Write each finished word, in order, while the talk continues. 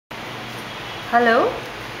Hello.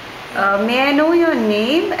 May I know your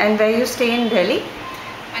name and where you stay in Delhi?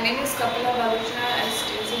 My name is Kapila, Bharucha. I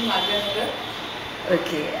stay in Malviya Nagar.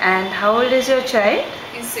 Okay. And how old is your child?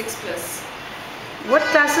 He's 6 plus. What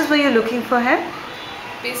classes were you looking for him?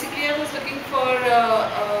 Basically, I was looking for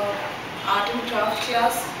art and craft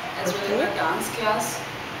class as well as a dance class.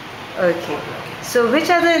 Okay. So which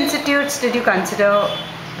other institutes did you consider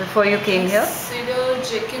before you came here? Consider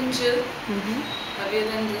Jack and Jill earlier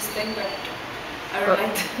than this thing, but I don't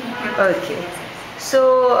like that. Okay. So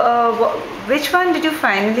which one did you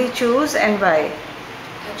finally choose and why?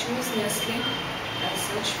 I choose Nestlings as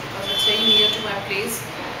such because it's very near to my place,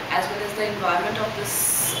 as well as the environment of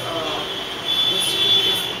this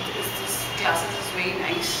institute this classes is very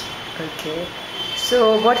nice. Okay.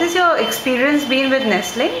 So what has your experience been with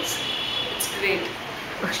Nestlings? It's great.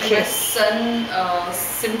 Okay. My son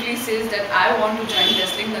simply says that I want to join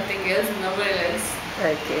Nestlings, nothing else, nowhere else.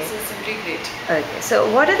 Okay. This is simply great. Okay. So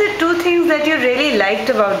what are the two things that you really liked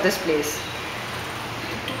about this place?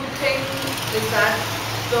 The two things is that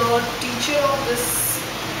the teacher of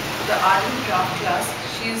the art and craft class,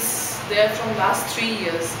 she's there from last 3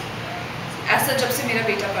 years. As such, जब से मेरा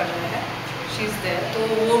बेटा पढ़ रहा है, she's there. तो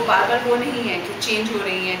वो बार-बार वो नहीं है कि change हो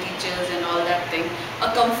रही हैं teachers and all that thing. A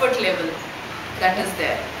comfort level that is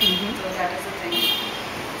there. So that is the thing.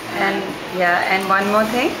 And one more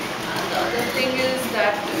thing. The other thing is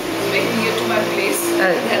that it's very near to my place.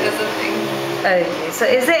 That is the thing. Okay. So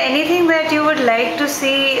is there anything that you would like to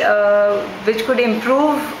see which could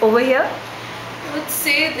improve over here? I would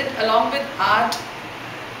say that along with art,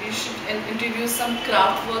 you should introduce some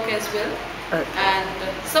craft work as well. And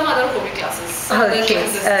some other hobby classes.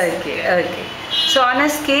 Okay. So on a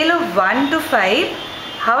scale of 1 to 5,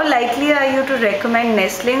 how likely are you to recommend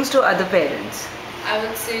Nestlings to other parents? I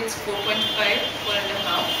would say it's 4.5,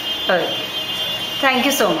 4.5. Okay. Thank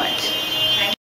you so much.